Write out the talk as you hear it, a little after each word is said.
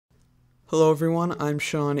Hello everyone, I'm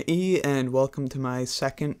Sean E, and welcome to my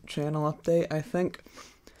second channel update, I think.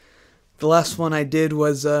 The last one I did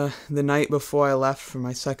was the night before I left for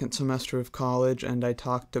my second semester of college, and I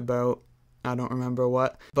talked about, I don't remember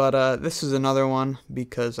what, but this is another one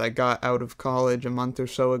because I got out of college a month or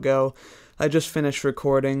so ago. I just finished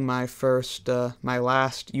recording my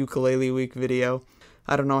last Ukulele Week video.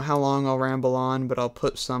 I don't know how long I'll ramble on, but I'll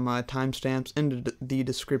put some timestamps into the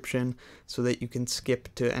description so that you can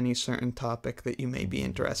skip to any certain topic that you may be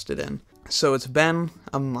interested in. So it's been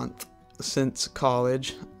a month since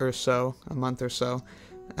college, a month or so,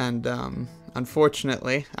 and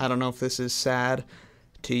unfortunately, I don't know if this is sad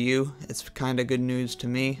to you, it's kind of good news to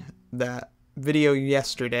me, that video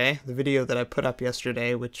yesterday, the video that I put up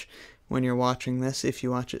yesterday, which when you're watching this, if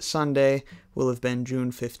you watch it Sunday, will have been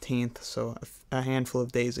June 15th, so a handful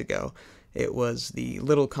of days ago. It was the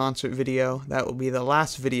little concert video. That will be the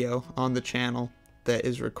last video on the channel that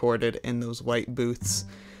is recorded in those white booths,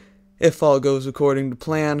 if all goes according to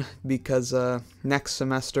plan, because next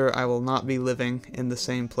semester I will not be living in the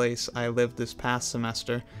same place I lived this past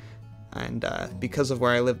semester. And because of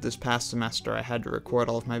where I lived this past semester, I had to record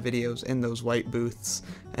all of my videos in those white booths,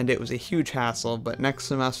 and it was a huge hassle, but next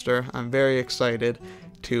semester, I'm very excited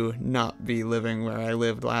to not be living where I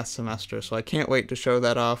lived last semester, so I can't wait to show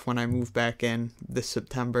that off when I move back in this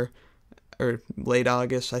September, or late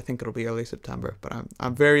August. I think it'll be early September, but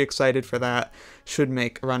I'm very excited for that. Should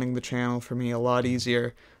make running the channel for me a lot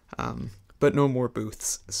easier, but no more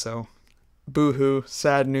booths, so boo-hoo,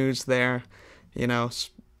 sad news there, you know.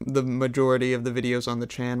 The majority of the videos on the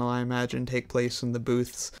channel, I imagine, take place in the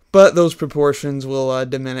booths. But those proportions will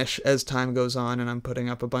diminish as time goes on, and I'm putting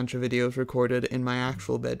up a bunch of videos recorded in my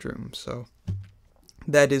actual bedroom, so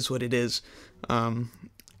that is what it is.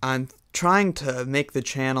 I'm trying to make the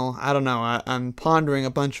channel, I don't know, I'm pondering a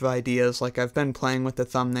bunch of ideas. Like, I've been playing with the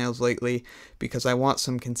thumbnails lately because I want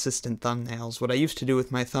some consistent thumbnails. What I used to do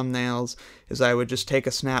with my thumbnails is I would just take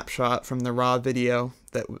a snapshot from the raw video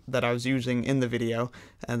that I was using in the video,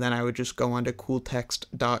 and then I would just go onto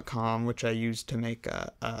cooltext.com, which I used to make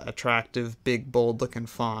a attractive, big, bold-looking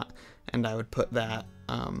font, and I would put that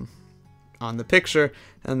on the picture,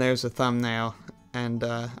 and there's a thumbnail. And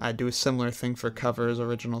I do a similar thing for covers,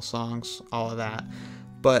 original songs, all of that.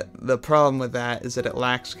 But the problem with that is that it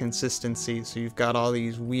lacks consistency, so you've got all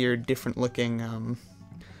these weird, different-looking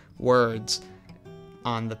words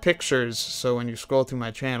on the pictures, so when you scroll through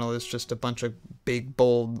my channel, it's just a bunch of big,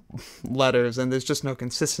 bold letters, and there's just no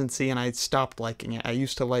consistency, and I stopped liking it. I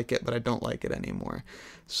used to like it, but I don't like it anymore.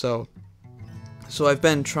 So I've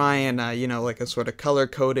been trying, you know, like a sort of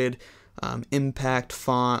color-coded, impact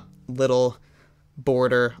font, little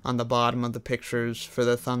border on the bottom of the pictures for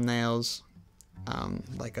the thumbnails,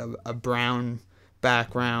 like a brown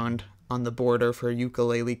background on the border for a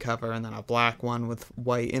ukulele cover, and then a black one with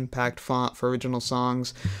white impact font for original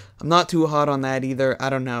songs. I'm not too hot on that either. I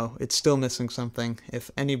don't know. It's still missing something.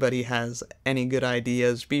 If anybody has any good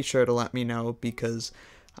ideas, be sure to let me know, because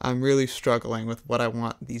I'm really struggling with what I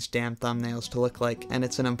want these damn thumbnails to look like, and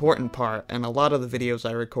it's an important part. And a lot of the videos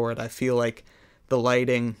I record, I feel like the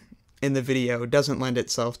lighting in the video doesn't lend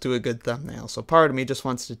itself to a good thumbnail. So part of me just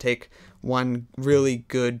wants to take one really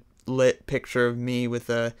good lit picture of me with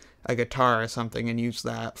a guitar or something and use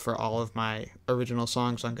that for all of my original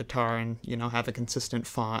songs on guitar, and, you know, have a consistent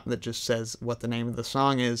font that just says what the name of the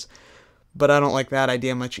song is. But I don't like that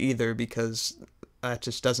idea much either, because that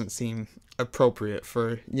just doesn't seem appropriate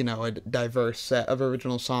for, you know, a diverse set of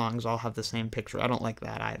original songs all have the same picture. I don't like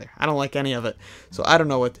that either. I don't like any of it. So I don't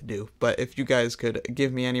know what to do. But if you guys could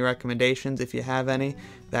give me any recommendations, if you have any,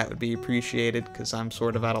 that would be appreciated, because I'm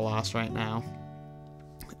sort of at a loss right now.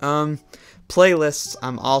 Playlists,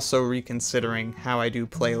 I'm also reconsidering how I do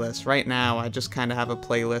playlists. Right now, I just kind of have a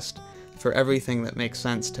playlist for everything that makes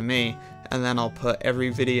sense to me, and then I'll put every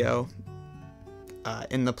video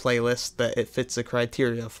in the playlist that it fits the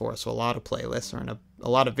criteria for. So a lot of playlists are in a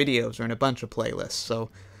lot of videos are in a bunch of playlists. So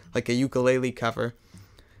like a ukulele cover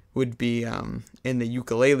would be in the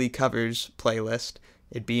ukulele covers playlist.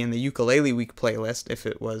 It'd be in the Ukulele Week playlist. If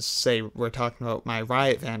it was, say, we're talking about my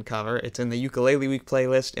Riot Van cover, it's in the Ukulele Week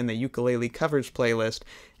playlist, in the Ukulele Covers playlist,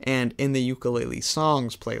 and in the Ukulele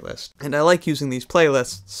Songs playlist. And I like using these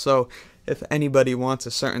playlists, so if anybody wants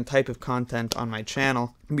a certain type of content on my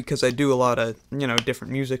channel, because I do a lot of, you know,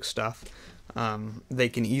 different music stuff, they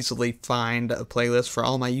can easily find a playlist for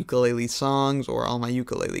all my ukulele songs, or all my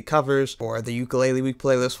ukulele covers, or the Ukulele Week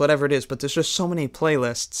playlist, whatever it is. But there's just so many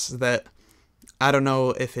playlists that I don't know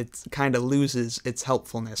if it kind of loses its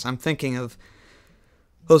helpfulness. I'm thinking of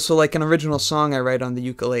Oh, so like an original song I write on the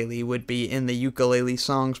ukulele would be in the ukulele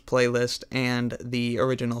songs playlist and the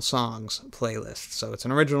original songs playlist. So it's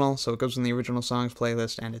an original, so it goes in the original songs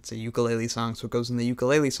playlist, and it's a ukulele song, so it goes in the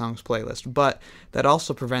ukulele songs playlist. But that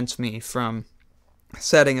also prevents me from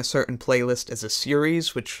setting a certain playlist as a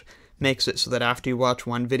series, which makes it so that after you watch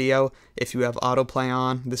one video, if you have autoplay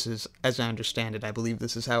on, this is, as I understand it, I believe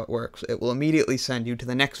this is how it works, it will immediately send you to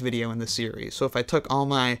the next video in the series. So if I took all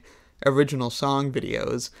my original song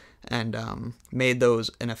videos and made those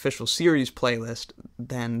an official series playlist,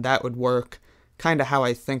 then that would work kind of how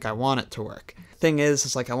I think I want it to work. Thing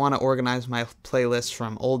is like I want to organize my playlists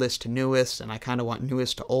from oldest to newest, and I kind of want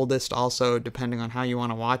newest to oldest also, depending on how you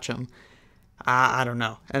want to watch them. I don't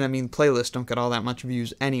know. And I mean, playlists don't get all that much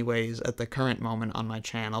views anyways at the current moment on my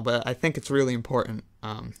channel, but I think it's really important,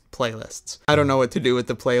 playlists. I don't know what to do with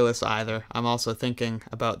the playlists either. I'm also thinking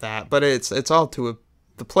about that, but it's all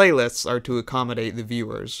the playlists are to accommodate the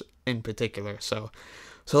viewers in particular. So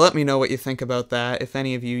let me know what you think about that. If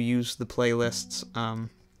any of you use the playlists,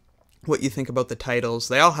 what you think about the titles.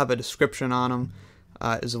 They all have a description on them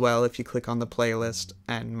as well if you click on the playlist,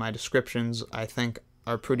 and my descriptions, I think,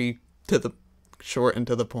 are pretty short and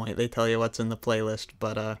to the point. They tell you what's in the playlist,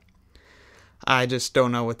 but I just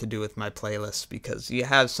don't know what to do with my playlists, because you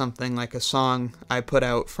have something like a song I put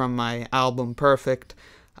out from my album Perfect.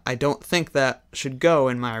 I don't think that should go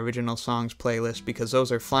in my original songs playlist, because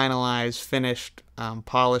those are finalized, finished,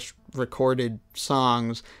 polished, recorded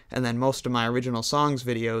songs, and then most of my original songs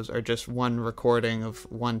videos are just one recording of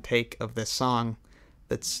one take of this song.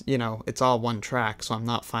 That's, it's all one track, so I'm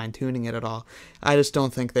not fine-tuning it at all. I just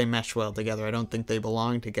don't think they mesh well together. I don't think they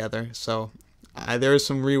belong together. So there is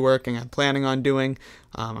some reworking I'm planning on doing.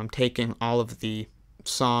 I'm taking all of the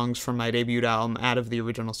songs from my debut album out of the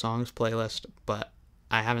original songs playlist, but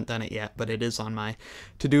I haven't done it yet, but it is on my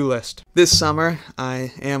to-do list. This summer,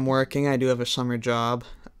 I am working. I do have a summer job.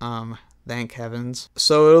 Thank heavens.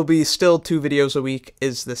 So it'll be still 2 videos a week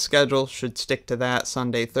is the schedule. Should stick to that.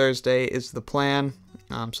 Sunday, Thursday is the plan.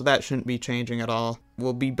 So that shouldn't be changing at all.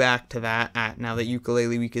 We'll be back to that now that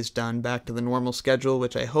Ukulele Week is done, back to the normal schedule,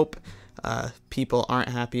 which I hope people aren't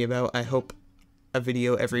happy about. I hope a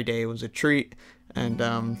video every day was a treat, and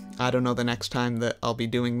I don't know the next time that I'll be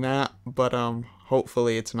doing that, but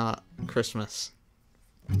hopefully it's not Christmas.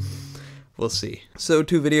 We'll see. So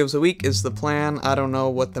 2 videos a week is the plan. I don't know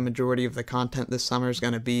what the majority of the content this summer is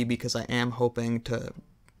going to be, because I am hoping to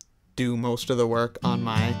do most of the work on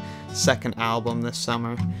my second album this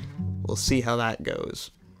summer. We'll see how that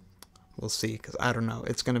goes. We'll see, because I don't know.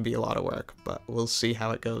 It's going to be a lot of work, but we'll see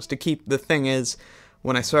how it goes. The thing is,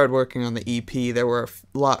 when I started working on the EP, there were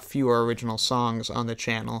a lot fewer original songs on the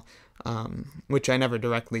channel, which I never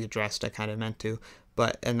directly addressed. I kind of meant to.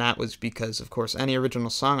 And that was because, of course, any original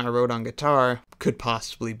song I wrote on guitar could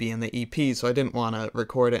possibly be in the EP, so I didn't want to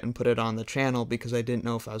record it and put it on the channel, because I didn't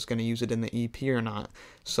know if I was going to use it in the EP or not.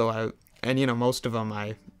 So most of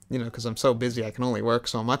them because I'm so busy, I can only work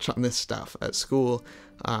so much on this stuff at school.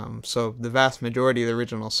 So the vast majority of the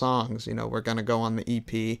original songs, were going to go on the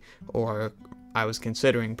EP, or I was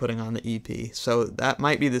considering putting on the EP. So that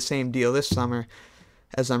might be the same deal this summer.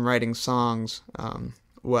 As I'm writing songs,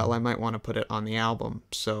 I might want to put it on the album,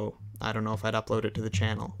 so I don't know if I'd upload it to the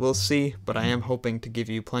channel. We'll see, but I am hoping to give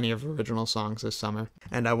you plenty of original songs this summer.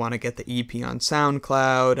 And I want to get the EP on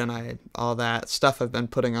SoundCloud and all that stuff I've been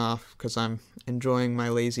putting off, because I'm enjoying my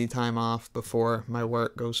lazy time off before my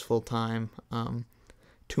work goes full-time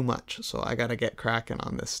too much, so I gotta get cracking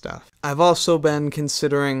on this stuff. I've also been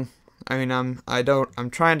considering, I'm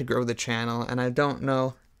trying to grow the channel, and I don't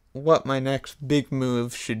know what my next big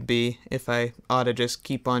move should be, if I ought to just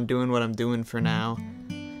keep on doing what I'm doing for now.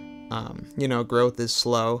 Growth is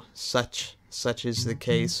slow, such is the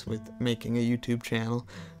case with making a YouTube channel,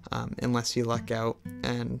 unless you luck out,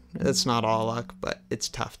 and it's not all luck, but it's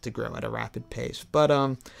tough to grow at a rapid pace.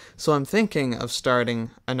 But so I'm thinking of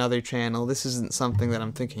starting another channel. This isn't something that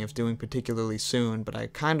I'm thinking of doing particularly soon, but I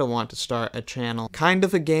kind of want to start a channel, kind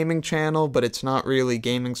of a gaming channel, but it's not really,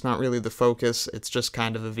 gaming's not really the focus, it's just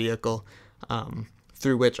kind of a vehicle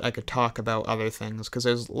through which I could talk about other things, because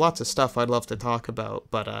there's lots of stuff I'd love to talk about,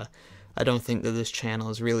 but I don't think that this channel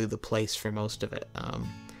is really the place for most of it.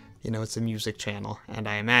 It's a music channel, and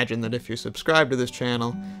I imagine that if you're subscribed to this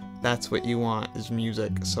channel, that's what you want, is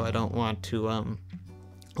music, so I don't want to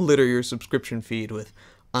litter your subscription feed with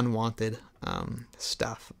unwanted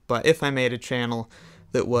stuff. But if I made a channel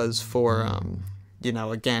that was for,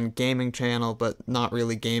 again, gaming channel, but not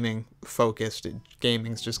really gaming focused,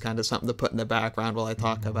 gaming's just kind of something to put in the background while I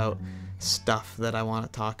talk about stuff that I want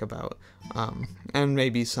to talk about, and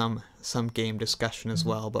maybe some game discussion as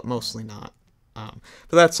well, but mostly not.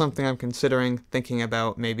 But that's something I'm considering, thinking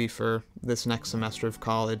about maybe for this next semester of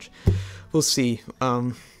college. We'll see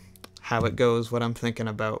how it goes, what I'm thinking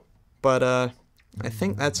about. But I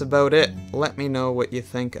think that's about it. Let me know what you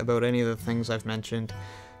think about any of the things I've mentioned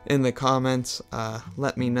in the comments.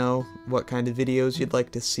 Let me know what kind of videos you'd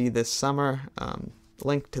like to see this summer.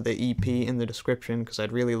 Link to the EP in the description, because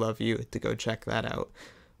I'd really love you to go check that out.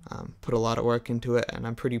 Put a lot of work into it, and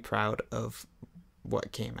I'm pretty proud of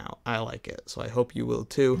what came out. I like it, so I hope you will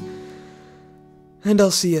too. And I'll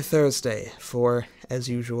see you Thursday for, as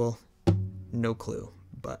usual, no clue,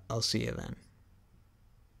 but I'll see you then.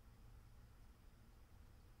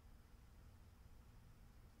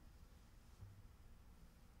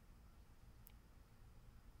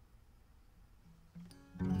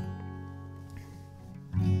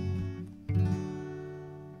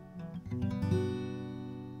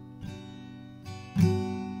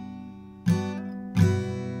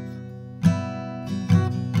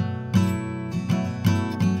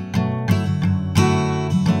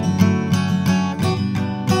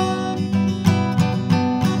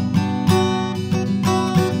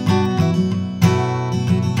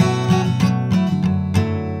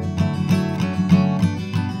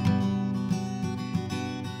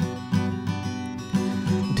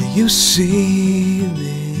 You see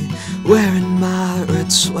me wearing my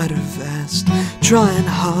red sweater vest, trying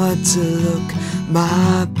hard to look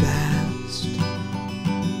my best.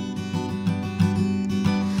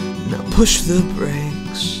 Now push the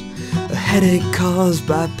brakes, a headache caused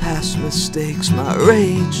by past mistakes. My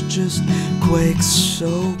rage just quakes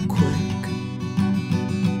so quick.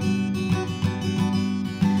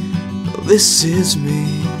 This is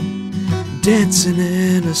me, dancing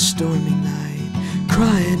in a stormy night,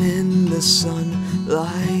 crying in the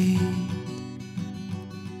sunlight.